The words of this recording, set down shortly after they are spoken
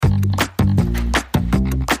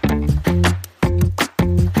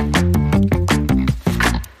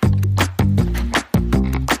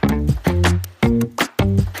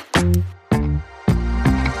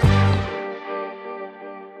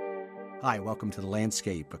Hi, welcome to The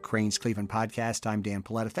Landscape, a Crane's Cleveland podcast. I'm Dan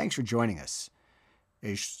Paletta. Thanks for joining us.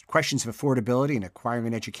 As questions of affordability and acquiring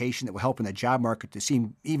an education that will help in the job market to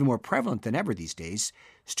seem even more prevalent than ever these days,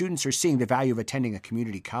 students are seeing the value of attending a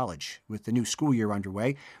community college. With the new school year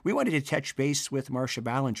underway, we wanted to touch base with Marcia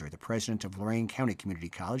Ballinger, the president of Lorain County Community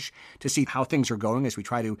College, to see how things are going as we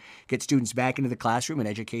try to get students back into the classroom and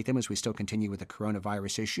educate them as we still continue with the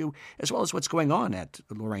coronavirus issue, as well as what's going on at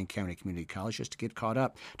Lorain County Community College, just to get caught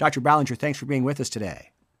up. Dr. Ballinger, thanks for being with us today.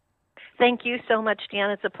 Thank you so much,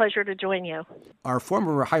 Dan. It's a pleasure to join you. Our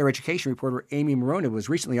former higher education reporter, Amy Morona, was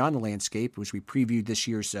recently on The Landscape as we previewed this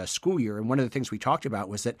year's school year. And one of the things we talked about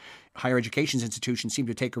was that higher education institutions seemed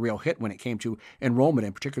to take a real hit when it came to enrollment,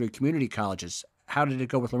 and particularly community colleges. How did it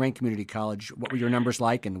go with Lorain Community College? What were your numbers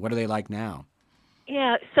like, and what are they like now?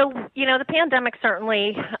 Yeah, so, the pandemic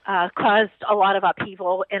certainly caused a lot of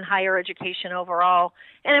upheaval in higher education overall,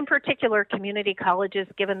 and in particular community colleges,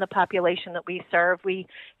 given the population that we serve. We,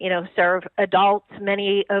 serve adults,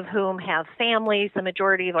 many of whom have families. The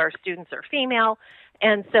majority of our students are female.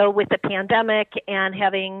 And so with the pandemic and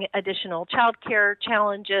having additional childcare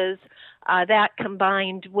challenges, that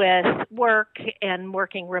combined with work and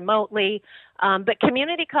working remotely. But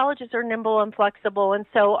community colleges are nimble and flexible. And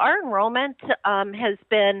so our enrollment has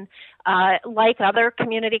been, like other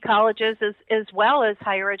community colleges, as well as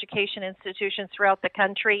higher education institutions throughout the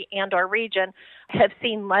country and our region, have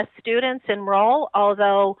seen less students enroll,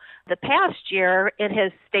 although the past year it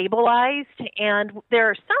has stabilized. And there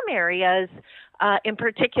are some areas, in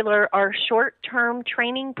particular, our short-term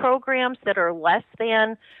training programs that are less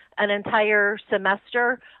than an entire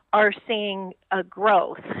semester are seeing a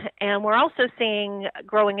growth. And we're also seeing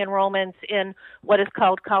growing enrollments in what is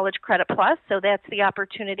called College Credit Plus. So that's the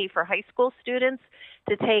opportunity for high school students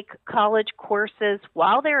to take college courses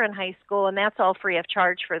while they're in high school, and that's all free of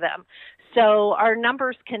charge for them. So our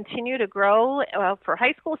numbers continue to grow for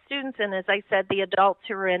high school students, and as I said, the adults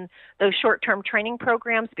who are in those short-term training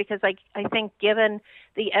programs, because I think given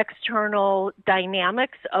the external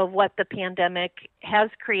dynamics of what the pandemic has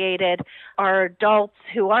created, our adults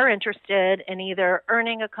who are interested in either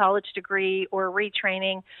earning a college degree or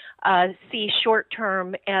retraining see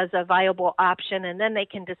short-term as a viable option, and then they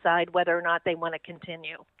can decide whether or not they want to continue.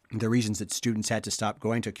 The reasons that students had to stop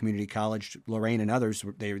going to community college, Lorain and others,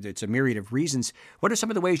 it's a myriad of reasons. What are some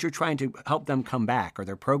of the ways you're trying to help them come back? Are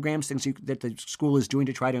there programs, things that the school is doing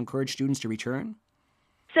to try to encourage students to return?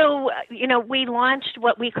 So, we launched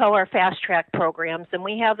what we call our fast track programs, and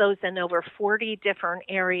we have those in over 40 different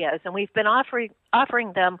areas, and we've been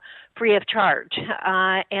offering them free of charge.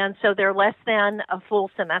 And so they're less than a full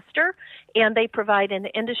semester, and they provide an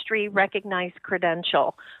industry-recognized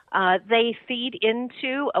credential. They feed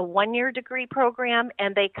into a one-year degree program,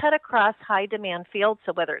 and they cut across high-demand fields,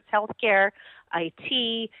 so whether it's healthcare,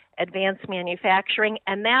 IT, advanced manufacturing,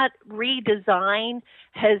 and that redesign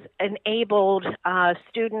has enabled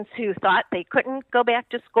students who thought they couldn't go back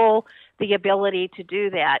to school the ability to do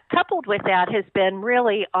that. Coupled with that has been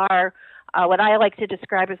really our what I like to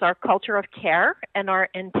describe as our culture of care and our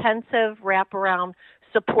intensive wraparound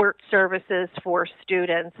support services for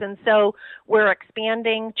students. And so we're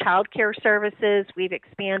expanding childcare services. We've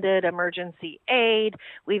expanded emergency aid.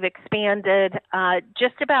 We've expanded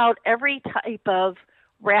just about every type of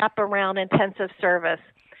wraparound intensive service.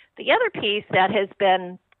 The other piece that has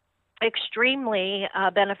been extremely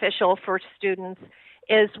beneficial for students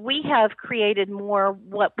is we have created more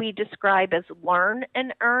what we describe as learn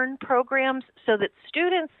and earn programs so that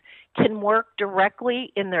students can work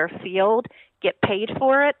directly in their field, get paid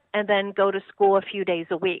for it, and then go to school a few days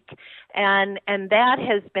a week. And that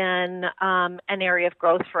has been an area of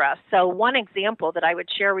growth for us. So one example that I would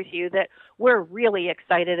share with you that we're really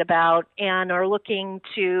excited about and are looking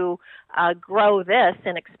to grow this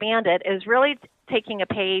and expand it is really taking a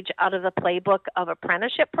page out of the playbook of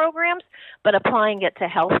apprenticeship programs, but applying it to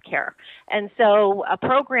healthcare. And so a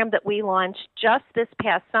program that we launched just this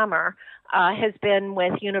past summer has been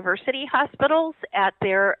with university hospitals at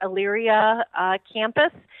their Elyria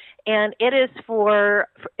campus, and it's for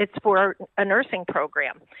a nursing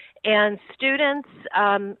program. And students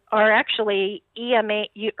are actually EMA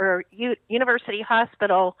or university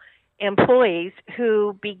hospital employees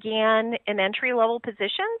who began in entry-level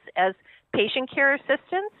positions as patient care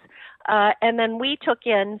assistants, and then we took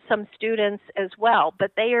in some students as well,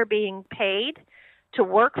 but they are being paid to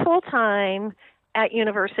work full-time at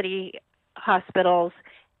university hospitals,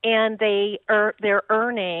 and they're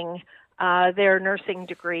earning their nursing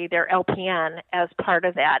degree, their LPN, as part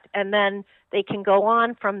of that. And then they can go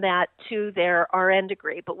on from that to their RN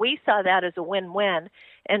degree. But we saw that as a win-win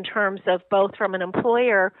in terms of both from an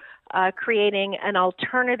employer creating an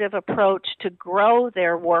alternative approach to grow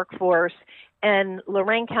their workforce, and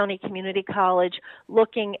Lorain County Community College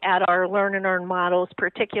looking at our learn and earn models,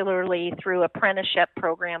 particularly through apprenticeship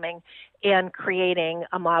programming, and creating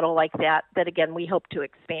a model like that again, we hope to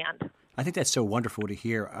expand. I think that's so wonderful to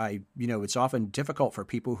hear. It's often difficult for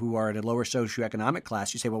people who are in a lower socioeconomic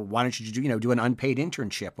class. You say, well, why don't you do an unpaid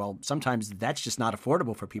internship? Well, sometimes that's just not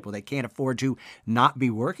affordable for people. They can't afford to not be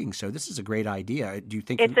working. So this is a great idea. Do you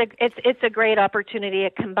think it's a great opportunity?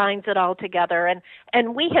 It combines it all together,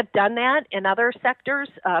 and we have done that in other sectors,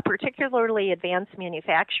 particularly advanced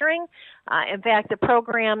manufacturing. In fact, the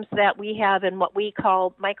programs that we have in what we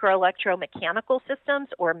call microelectromechanical systems,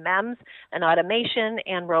 or MEMS, and automation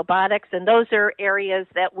and robotics, and those are areas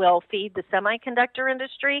that will feed the semiconductor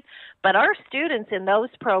industry. But our students in those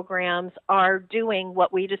programs are doing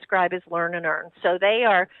what we describe as learn and earn. So they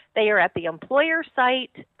are at the employer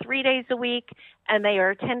site 3 days a week, and they are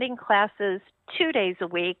attending classes 2 days a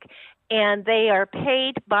week, and they are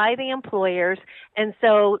paid by the employers, and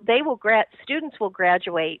so students will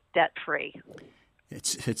graduate debt-free.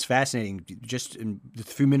 It's fascinating, just in the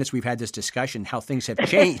few minutes we've had this discussion, how things have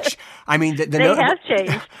changed. I mean, they have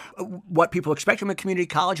changed. What people expect from a community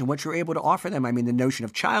college and what you're able to offer them. I mean, the notion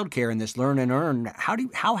of childcare and this learn and earn.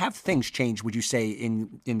 How have things changed, would you say,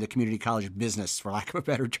 in the community college business, for lack of a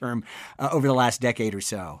better term, over the last decade or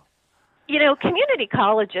so? Community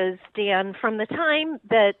colleges, Dan, from the time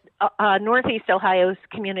that Northeast Ohio's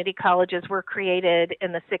community colleges were created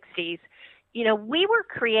in the 60s, we were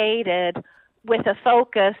created with a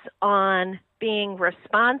focus on being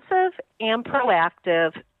responsive and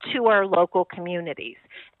proactive to our local communities.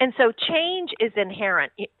 And so change is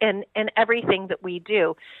inherent in everything that we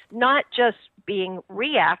do, not just being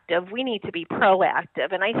reactive. We need to be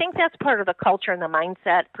proactive. And I think that's part of the culture and the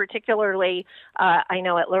mindset, particularly I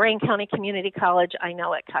know at Lorain County Community College, I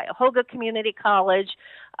know at Cuyahoga Community College,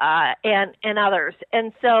 and others.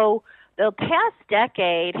 And so the past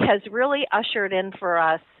decade has really ushered in for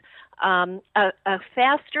us a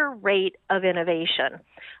faster rate of innovation.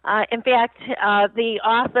 In fact, the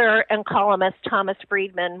author and columnist Thomas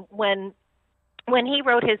Friedman, when he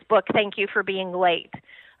wrote his book, Thank You for Being Late,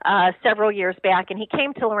 several years back, and he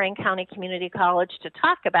came to Lorain County Community College to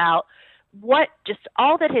talk about what just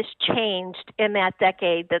all that has changed in that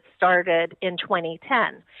decade that started in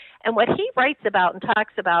 2010. And what he writes about and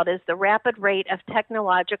talks about is the rapid rate of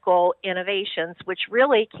technological innovations, which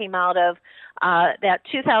really came out of that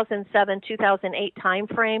 2007-2008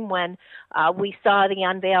 timeframe when we saw the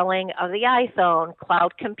unveiling of the iPhone,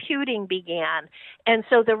 cloud computing began. And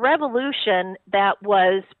so the revolution that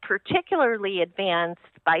was particularly advanced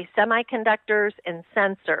by semiconductors and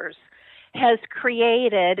sensors has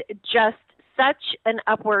created just such an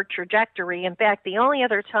upward trajectory. In fact, the only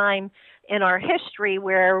other time in our history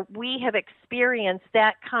where we have experienced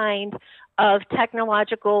that kind of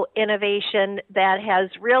technological innovation that has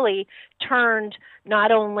really turned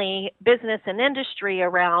not only business and industry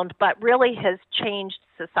around, but really has changed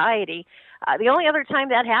society. The only other time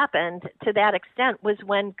that happened to that extent was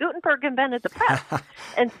when Gutenberg invented the press.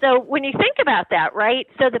 And so when you think about that, right,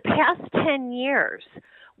 so the past 10 years,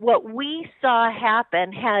 what we saw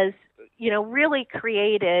happen has, really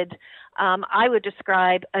created, I would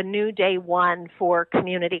describe, a new day one for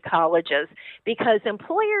community colleges, because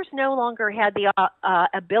employers no longer had the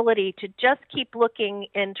ability to just keep looking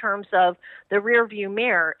in terms of the rearview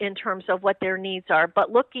mirror in terms of what their needs are,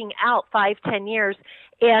 but looking out 5-10 years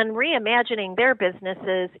and reimagining their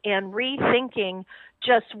businesses and rethinking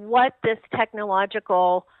just what this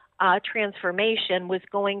technological transformation was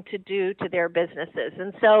going to do to their businesses.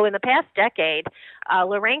 And so in the past decade,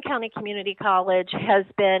 Lorain County Community College has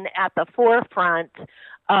been at the forefront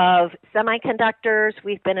of semiconductors.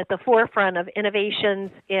 We've been at the forefront of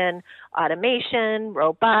innovations in automation,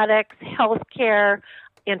 robotics, healthcare,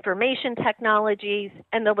 information technologies,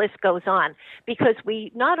 and the list goes on, because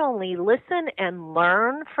we not only listen and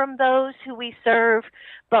learn from those who we serve,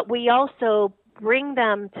 but we also bring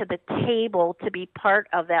them to the table to be part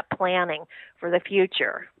of that planning for the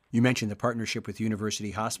future. You mentioned the partnership with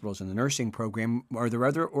university hospitals and the nursing program. Are there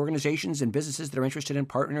other organizations and businesses that are interested in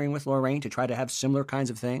partnering with Lorain to try to have similar kinds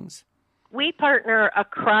of things? We partner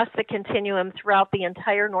across the continuum throughout the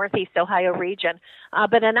entire Northeast Ohio region.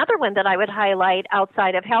 But another one that I would highlight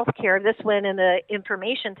outside of healthcare, this one in the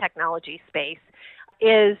information technology space,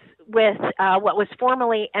 is with what was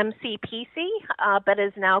formerly MCPC, but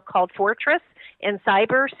is now called Fortress. in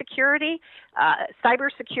cybersecurity.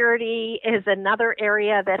 Cybersecurity is another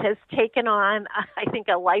area that has taken on, I think,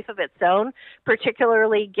 a life of its own,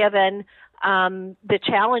 particularly given the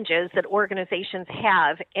challenges that organizations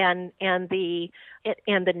have and the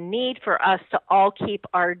need for us to all keep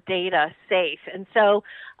our data safe. And so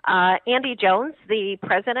Andy Jones, the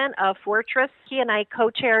president of Fortress, he and I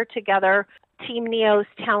co-chair together Team NEO's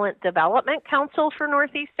Talent Development Council for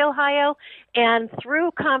Northeast Ohio. And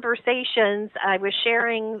through conversations, I was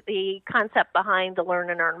sharing the concept behind the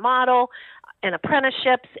Learn and Earn model and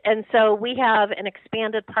apprenticeships. And so we have an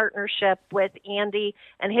expanded partnership with Andy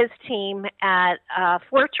and his team at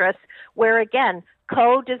Fortress, where, again,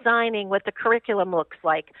 co-designing what the curriculum looks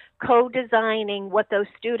like, co-designing what those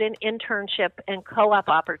student internship and co-op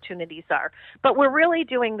opportunities are. But we're really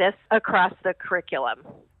doing this across the curriculum.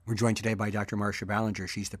 We're joined today by Dr. Marcia Ballinger.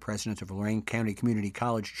 She's the president of Lorain County Community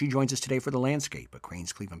College. She joins us today for The Landscape, a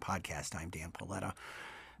Crain's Cleveland podcast. I'm Dan Paletta.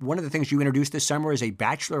 One of the things you introduced this summer is a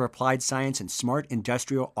Bachelor of Applied Science in Smart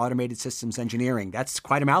Industrial Automated Systems Engineering. That's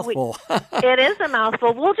quite a mouthful. It is a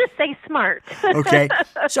mouthful. We'll just say smart. Okay.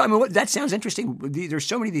 So, I mean, that sounds interesting. There's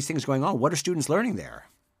so many of these things going on. What are students learning there?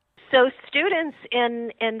 So students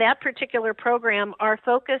in that particular program are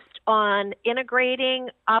focused on integrating,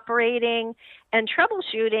 operating, and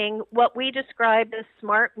troubleshooting what we describe as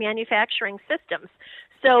smart manufacturing systems.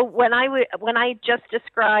 So when I just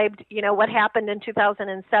described, what happened in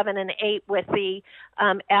 2007 and 8 with the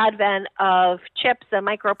advent of chips and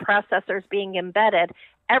microprocessors being embedded,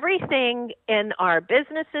 everything in our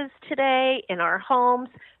businesses today, in our homes,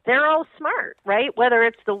 they're all smart, right? Whether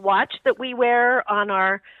it's the watch that we wear on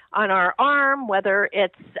our arm, whether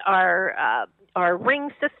it's our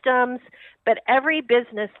ring systems, but every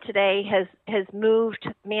business today has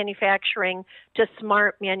moved manufacturing to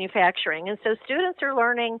smart manufacturing. And so students are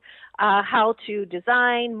learning how to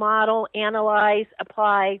design, model, analyze,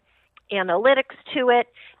 apply analytics to it.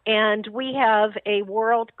 And we have a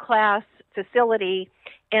world-class facility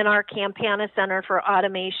in our Campana Center for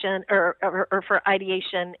Automation or for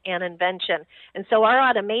Ideation and Invention. And so our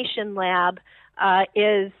automation lab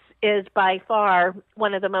is by far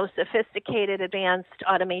one of the most sophisticated advanced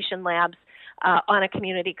automation labs on a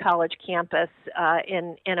community college campus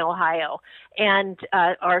in Ohio. And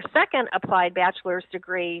our second applied bachelor's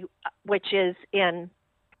degree, which is in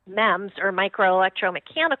MEMS, or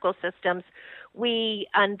microelectromechanical systems, we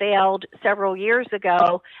unveiled several years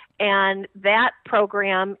ago, and that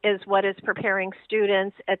program is what is preparing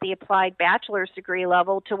students at the applied bachelor's degree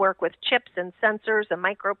level to work with chips and sensors and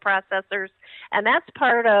microprocessors, and that's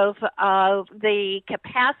part of the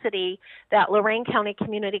capacity that Lorain County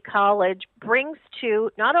Community College brings to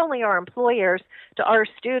not only our employers, to our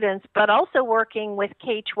students, but also working with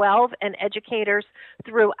K-12 and educators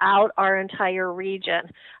throughout our entire region.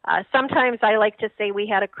 Sometimes I like to say we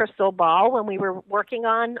had a crystal ball when we were working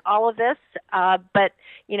on all of this, but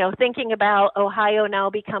thinking about Ohio now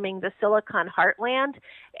becoming the Silicon Heartland,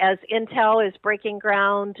 as Intel is breaking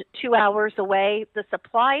ground 2 hours away, the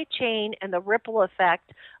supply chain and the ripple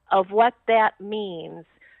effect of what that means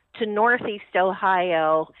to Northeast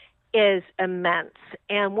Ohio is immense.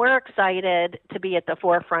 And we're excited to be at the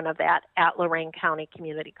forefront of that at Lorain County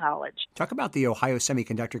Community College. Talk about the Ohio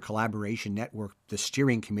Semiconductor Collaboration Network, the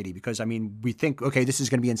steering committee, because, we think, okay, this is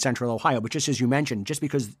going to be in Central Ohio. But just as you mentioned, just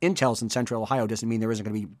because Intel's in Central Ohio doesn't mean there isn't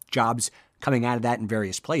going to be jobs coming out of that in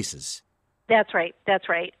various places. That's right.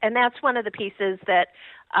 And that's one of the pieces that,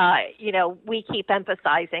 we keep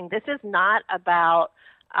emphasizing. This is not about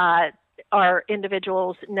our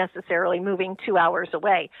individuals necessarily moving 2 hours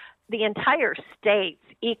away. The entire state's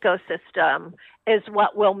ecosystem is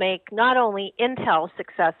what will make not only Intel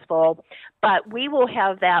successful, but we will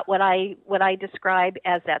have that, what I describe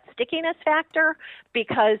as that stickiness factor,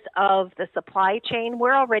 because of the supply chain.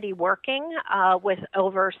 We're already working with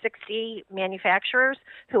over 60 manufacturers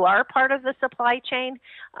who are part of the supply chain.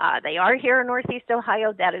 They are here in Northeast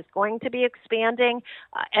Ohio. That is going to be expanding.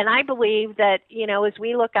 And I believe that, as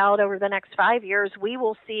we look out over the next 5 years, we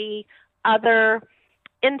will see other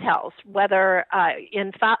Intels, whether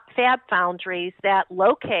in fab foundries that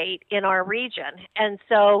locate in our region. And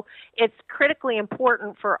so it's critically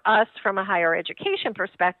important for us from a higher education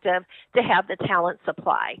perspective to have the talent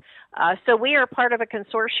supply. So we are part of a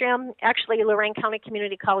consortium. Actually, Lorain County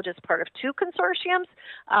Community College is part of two consortiums.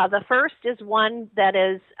 The first is one that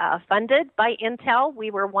is funded by Intel.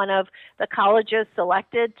 We were one of the colleges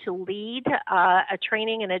selected to lead a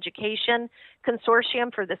training and education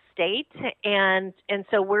consortium for the state, and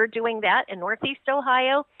so we're doing that in Northeast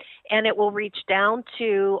Ohio, and it will reach down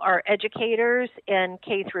to our educators in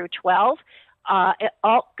K through 12.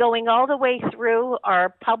 going all the way through our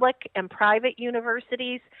public and private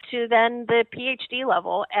universities to then the PhD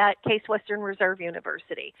level at Case Western Reserve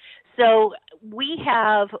University. So we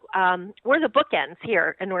have, we're the bookends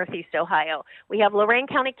here in Northeast Ohio. We have Lorain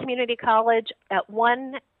County Community College at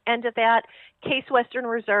one end of that, Case Western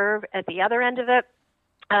Reserve at the other end of it.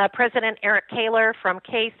 President Eric Kaler from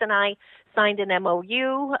Case and I signed an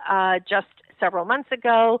MOU just several months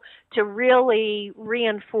ago to really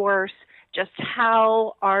reinforce just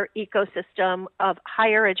how our ecosystem of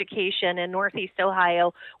higher education in Northeast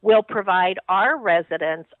Ohio will provide our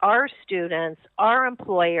residents, our students, our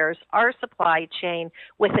employers, our supply chain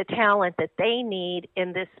with the talent that they need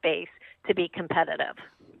in this space to be competitive.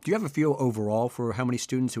 Do you have a feel overall for how many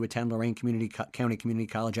students who attend Lorain County Community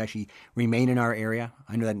College actually remain in our area?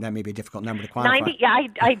 I know that may be a difficult number to quantify. 90, yeah,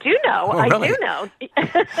 I do know. Oh, really? I do know.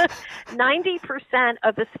 90%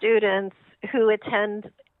 of the students who attend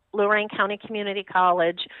Lorain County Community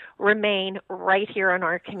College remain right here in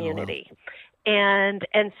our community. Oh, wow. And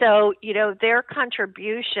so, you know, their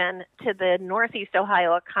contribution to the Northeast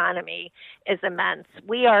Ohio economy is immense.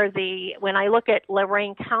 We are when I look at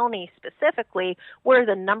Lorain County specifically, we're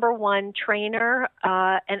the number one trainer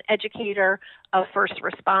and educator of first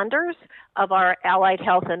responders, of our allied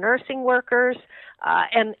health and nursing workers,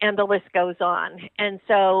 and the list goes on. And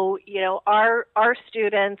so, you know, our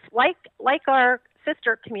students, like our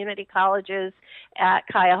sister community colleges at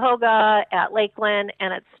Cuyahoga, at Lakeland,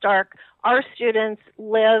 and at Stark, our students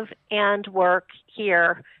live and work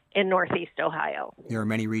here in Northeast Ohio. There are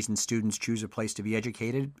many reasons students choose a place to be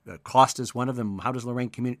educated. Cost is one of them. How does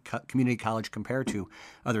Lorain Community College compare to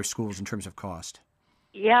other schools in terms of cost?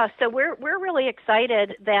 Yeah, so we're really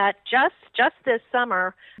excited that just this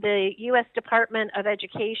summer, the U.S. Department of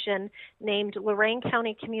Education named Lorain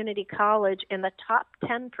County Community College in the top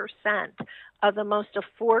 10% of the most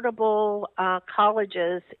affordable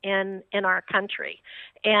colleges in our country.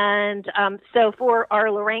 And so for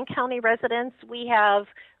our Lorain County residents, we have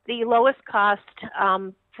the lowest cost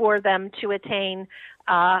for them to attain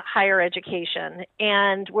higher education.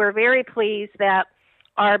 And we're very pleased that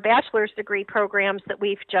our bachelor's degree programs that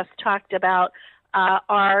we've just talked about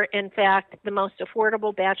are, in fact, the most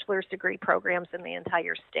affordable bachelor's degree programs in the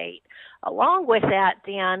entire state. Along with that,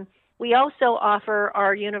 Dan, we also offer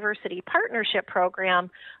our university partnership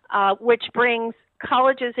program, which brings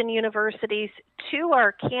colleges and universities to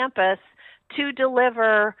our campus to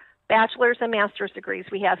deliver bachelor's and master's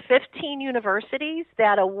degrees. We have 15 universities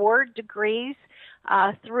that award degrees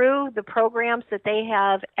through the programs that they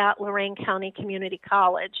have at Lorain County Community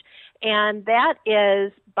College. And that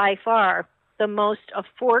is by far the most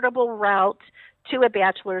affordable route to a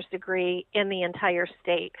bachelor's degree in the entire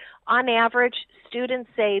state. On average,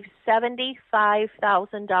 students save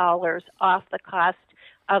 $75,000 off the cost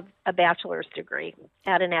of a bachelor's degree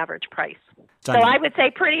at an average price. So I would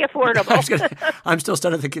say pretty affordable. I'm still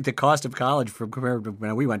studying the cost of college compared to when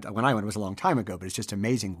I went. It was a long time ago, but it's just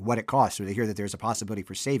amazing what it costs. So to hear that there's a possibility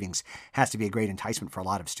for savings has to be a great enticement for a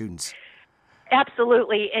lot of students.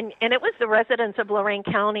 Absolutely. And it was the residents of Lorain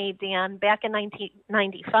County, Dan, back in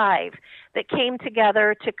 1995 that came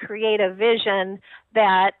together to create a vision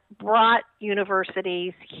that brought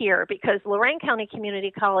universities here, because Lorain County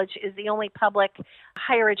Community College is the only public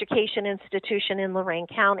higher education institution in Lorain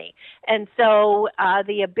County. And so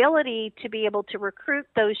the ability to be able to recruit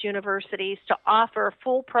those universities to offer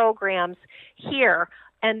full programs here,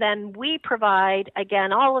 and then we provide,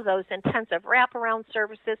 again, all of those intensive wraparound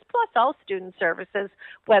services, plus all student services,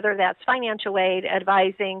 whether that's financial aid,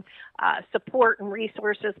 advising, support and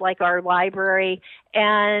resources like our library.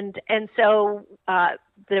 And so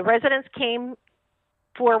the residents came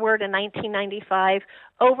forward in 1995,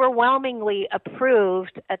 overwhelmingly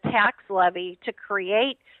approved a tax levy to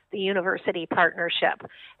create the university partnership.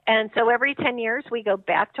 And so every 10 years, we go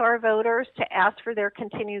back to our voters to ask for their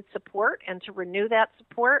continued support and to renew that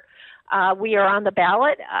support. We are on the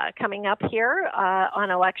ballot coming up here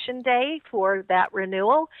on Election Day for that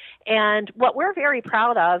renewal. And what we're very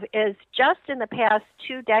proud of is just in the past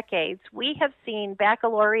 2 decades, we have seen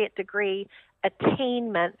baccalaureate degree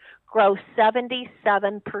attainment grow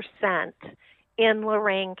 77% in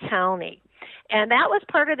Lorain County. And that was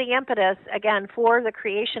part of the impetus, again, for the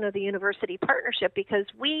creation of the university partnership, because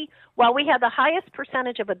while we had the highest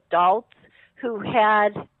percentage of adults who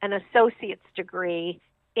had an associate's degree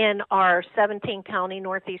in our 17-county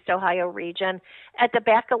Northeast Ohio region, at the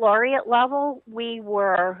baccalaureate level, we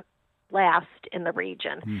were last in the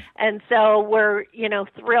region. And so we're,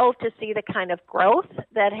 thrilled to see the kind of growth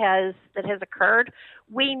that has occurred.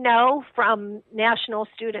 We know from National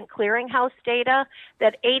Student Clearinghouse data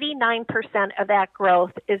that 89% of that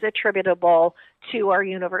growth is attributable to our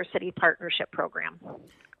university partnership program.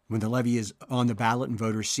 When the levy is on the ballot and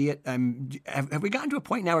voters see it, have we gotten to a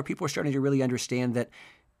point now where people are starting to really understand that,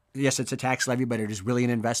 yes, it's a tax levy, but it is really an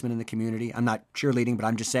investment in the community? I'm not cheerleading, but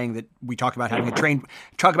I'm just saying that we talk about having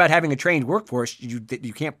a trained workforce. You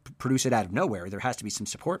can't produce it out of nowhere. There has to be some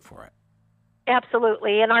support for it.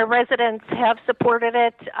 Absolutely, and our residents have supported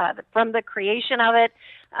it from the creation of it,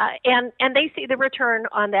 and they see the return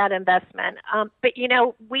on that investment. But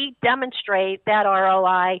we demonstrate that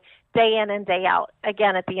ROI day in and day out.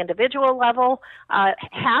 Again, at the individual level,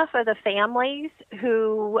 half of the families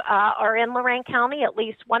who are in Lorain County, at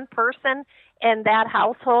least one person in that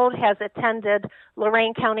household has attended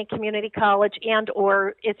Lorain County Community College and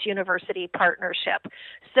or its university partnership.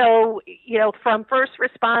 So, from first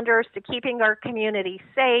responders to keeping our community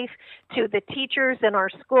safe, to the teachers in our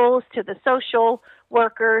schools, to the social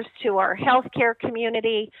workers, to our healthcare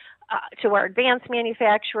community, to our advanced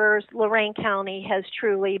manufacturers, Lorain County has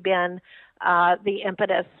truly been the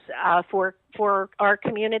impetus for our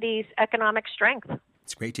community's economic strength.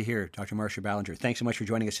 It's great to hear. Dr. Marcia Ballinger, thanks so much for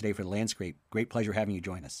joining us today for The Landscape. Great pleasure having you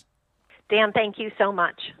join us. Dan, thank you so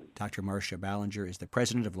much. Dr. Marcia Ballinger is the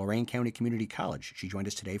president of Lorain County Community College. She joined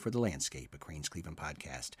us today for The Landscape, a Crain's Cleveland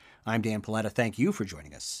podcast. I'm Dan Paletta. Thank you for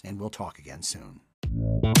joining us, and we'll talk again soon.